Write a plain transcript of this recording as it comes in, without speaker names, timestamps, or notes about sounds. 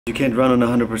You can't run on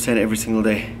 100% every single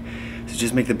day. So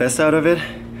just make the best out of it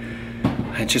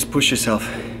and just push yourself.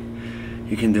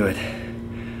 You can do it.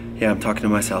 Yeah, I'm talking to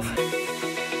myself.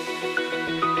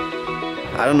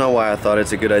 I don't know why I thought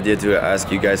it's a good idea to ask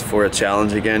you guys for a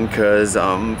challenge again, because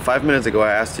 5 minutes ago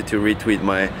I asked you to retweet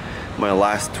my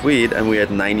last tweet and we had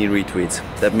 90 retweets.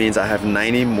 That means I have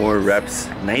 90 more reps,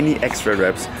 90 extra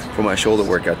reps for my shoulder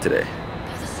workout today.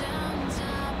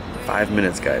 5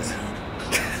 minutes, guys.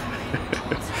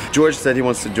 George said he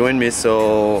wants to join me,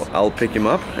 so I'll pick him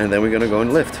up and then we're gonna go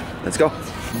and lift. Let's go.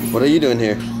 What are you doing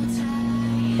here?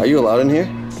 Are you allowed in here?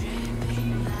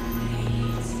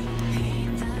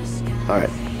 All right.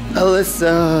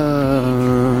 Alyssa.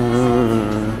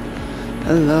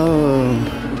 Hello.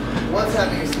 What's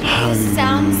happening? It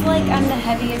sounds like I'm the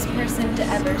heaviest person to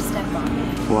ever step on.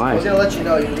 Why? I was gonna let you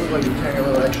know you look like you're carrying a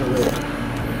little extra weight.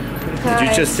 Did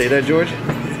you just say that, George?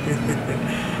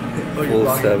 Oh, Full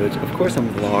savage. Of course I'm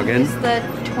vlogging. It's the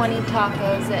 20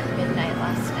 tacos at midnight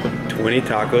last night. 20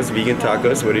 tacos, vegan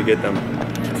tacos. Where do you get them?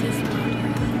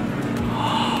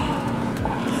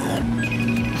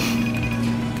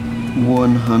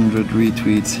 100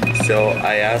 retweets. So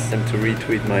I asked them to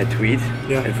retweet my tweet,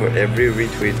 and for every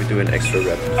retweet we do an extra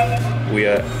rep. We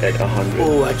are at 100.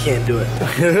 Oh, I can't do it.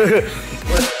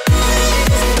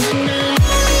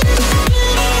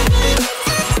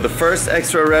 The first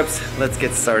extra reps, let's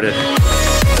get started.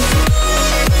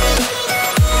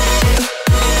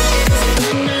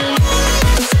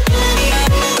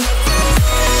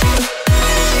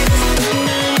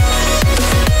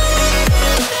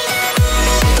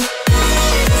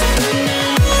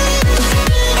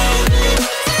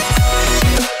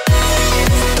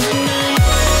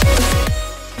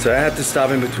 So I had to stop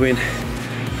in between.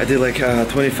 I did like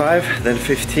 25, then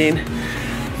 15,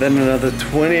 then another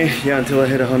 20, yeah, until I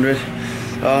hit 100.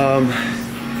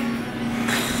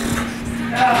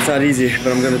 It's not easy,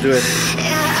 but I'm gonna do it.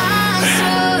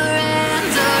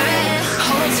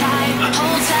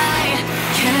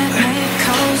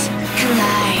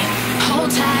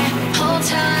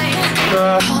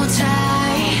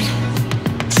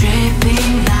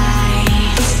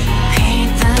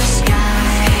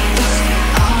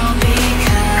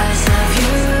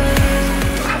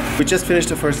 We just finished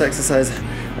the first exercise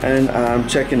and I'm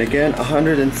checking again.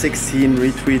 116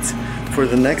 retweets for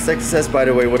the next exercise. By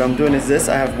the way, what I'm doing is this.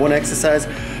 I have one exercise.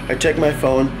 I checked my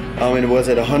phone and it was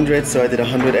at 100, so I did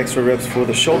 100 extra reps for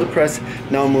the shoulder press.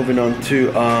 Now I'm moving on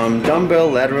to dumbbell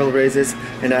lateral raises,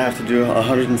 and I have to do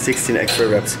 116 extra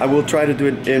reps. I will try to do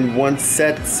it in one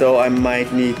set, so I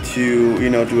might need to, you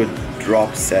know, do a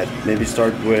drop set. Maybe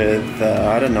start with,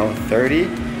 I don't know, 30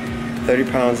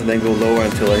 pounds and then go lower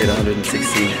until I hit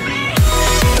 116.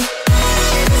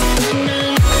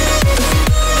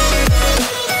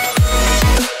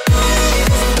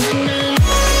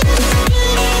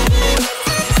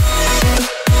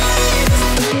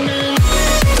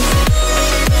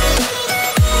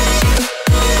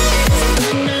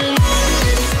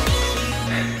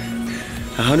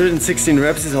 116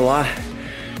 reps is a lot,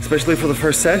 especially for the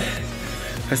first set.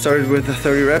 I started with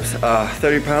 30 reps,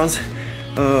 30 pounds,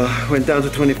 went down to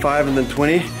 25 and then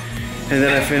 20, and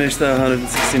then I finished the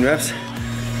 116 reps.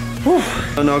 Whew.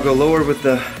 And I'll go lower with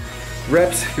the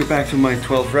reps, go back to my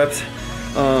 12 reps,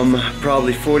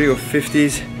 probably 40 or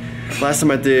 50s. Last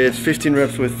time I did 15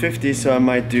 reps with 50, so I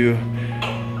might do,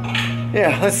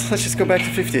 yeah, let's just go back to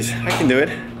 50s. I can do it.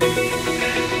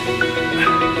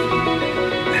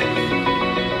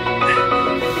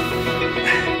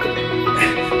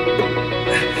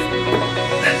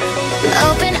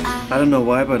 I don't know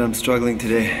why, but I'm struggling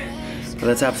today. But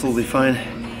that's absolutely fine,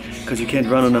 because you can't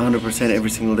run on 100% every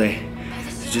single day.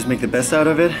 So just make the best out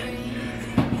of it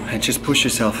and just push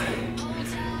yourself.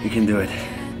 You can do it.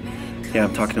 Yeah,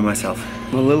 I'm talking to myself.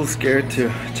 I'm a little scared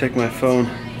to check my phone,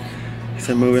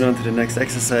 so I'm moving on to the next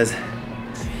exercise.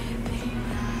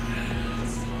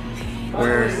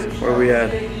 Where are we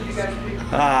at?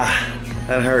 Ah,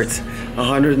 that hurts.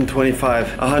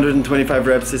 125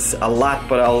 reps is a lot,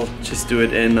 but I'll just do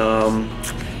it in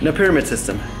a pyramid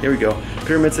system. Here we go.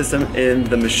 Pyramid system in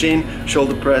the machine,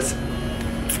 shoulder press.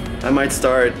 I might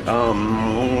start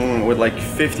with like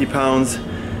 50 pounds,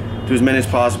 do as many as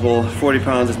possible, 40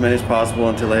 pounds, as many as possible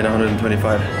until I hit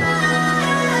 125.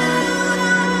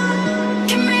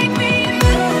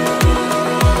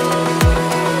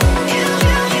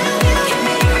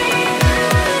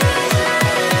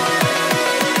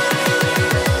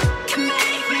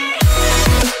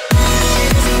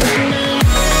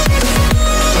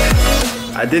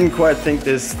 I didn't quite think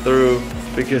this through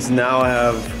because now I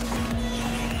have,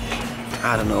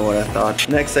 I don't know what I thought.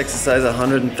 Next exercise,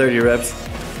 130 reps.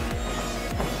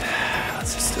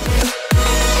 Let's just do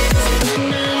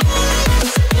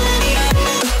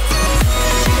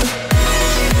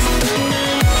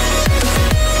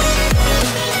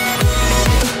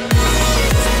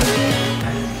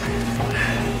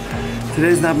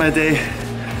Today's not my day.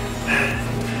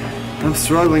 I'm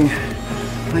struggling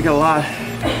like a lot.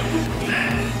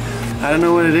 I don't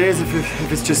know what it is,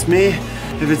 if it's just me,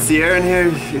 if it's the air in here,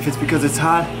 if it's because it's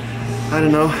hot. I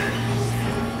don't know.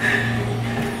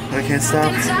 I can't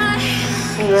stop.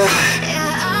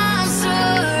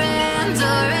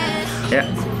 Yeah,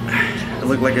 I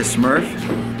look like a Smurf.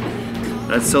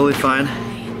 That's totally fine.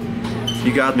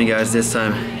 You got me, guys, this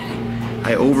time.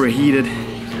 I overheated,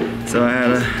 so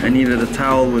I needed a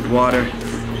towel with water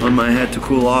on my head to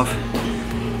cool off.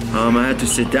 I had to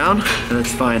sit down, and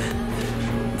that's fine.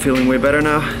 I'm feeling way better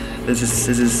now. This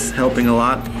is helping a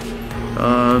lot.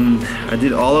 I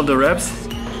did all of the reps,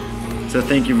 so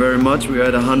thank you very much. We're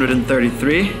at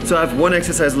 133. So I have one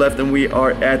exercise left, and we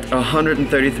are at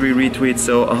 133 retweets.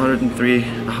 So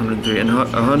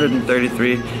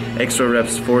 133 extra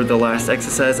reps for the last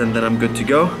exercise, and then I'm good to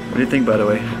go. What do you think, by the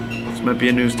way? This might be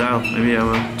a new style. Maybe I'm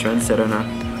a trendsetter now.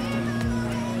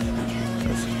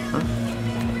 Huh?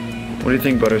 What do you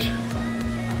think, Butters?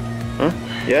 Huh?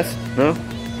 Yes? No?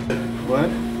 What?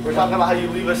 We're talking about how you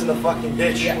leave us in the fucking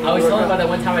ditch. Yeah, I was telling about that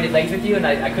one time I did legs with you and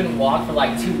I couldn't walk for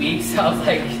like 2 weeks. I was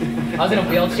like, I was in a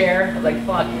wheelchair. I was like,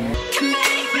 fuck, man.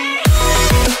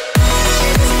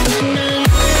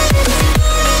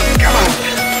 Come on!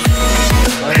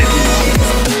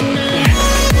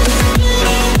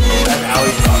 That's how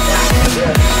he's talking.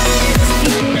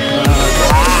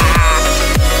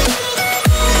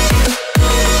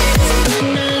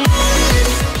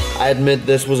 I admit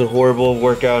this was a horrible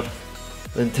workout.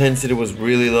 The intensity was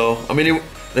really low. I mean,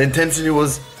 the intensity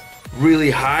was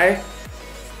really high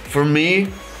for me,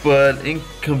 but in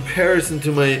comparison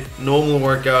to my normal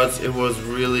workouts, it was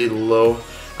really low.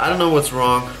 I don't know what's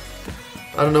wrong.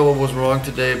 I don't know what was wrong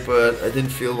today, but I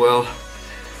didn't feel well.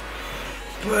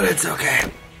 But it's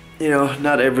okay. You know,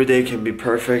 not every day can be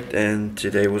perfect, and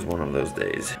today was one of those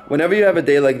days. Whenever you have a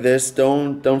day like this,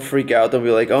 don't freak out. Don't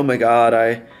be like, oh my god,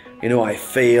 I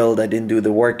failed, I didn't do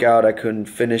the workout, I couldn't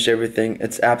finish everything.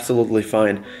 It's absolutely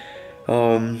fine.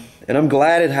 And I'm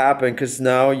glad it happened, because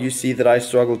now you see that I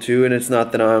struggle too, and it's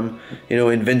not that I'm,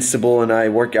 invincible and I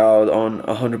work out on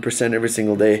 100% every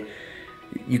single day.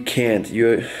 You can't.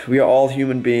 We are all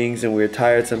human beings, and we're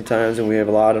tired sometimes, and we have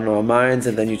a lot on our minds,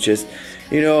 and then you just,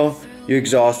 you're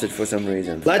exhausted for some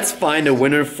reason. Let's find a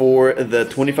winner for the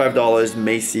 $25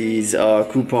 Macy's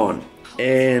coupon.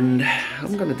 And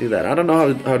I'm gonna do that. I don't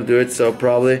know how to do it, so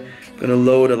probably gonna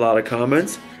load a lot of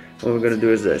comments. What we're gonna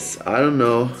do is this. I don't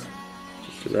know.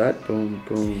 Just do that. Boom,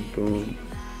 boom, boom.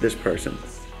 This person.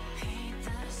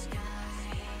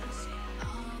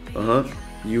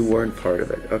 You weren't part of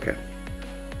it. Okay.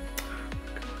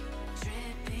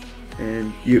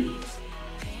 And you.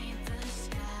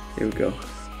 Here we go.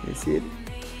 You see it?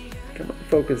 Come on,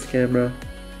 focus, camera.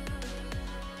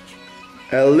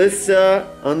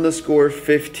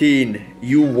 Alyssa_15,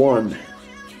 you won.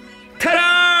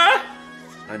 Ta-da!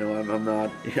 I know I'm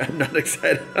not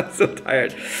excited. I'm so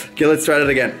tired. Okay, let's try that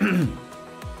again.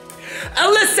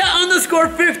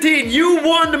 Alyssa_15, you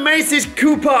won the Macy's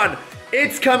coupon.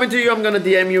 It's coming to you. I'm gonna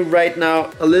DM you right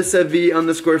now.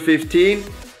 AlyssaV_15.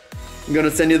 I'm gonna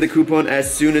send you the coupon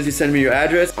as soon as you send me your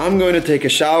address. I'm going to take a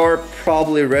shower,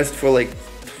 probably rest for like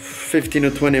 15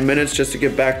 or 20 minutes just to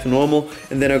get back to normal,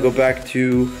 and then I'll go back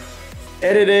to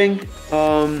editing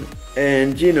and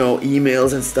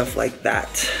emails and stuff like that.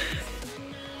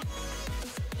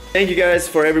 Thank you guys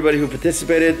for everybody who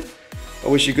participated. I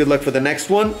wish you good luck for the next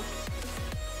one.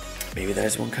 Maybe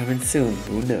there's one coming soon,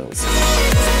 who knows.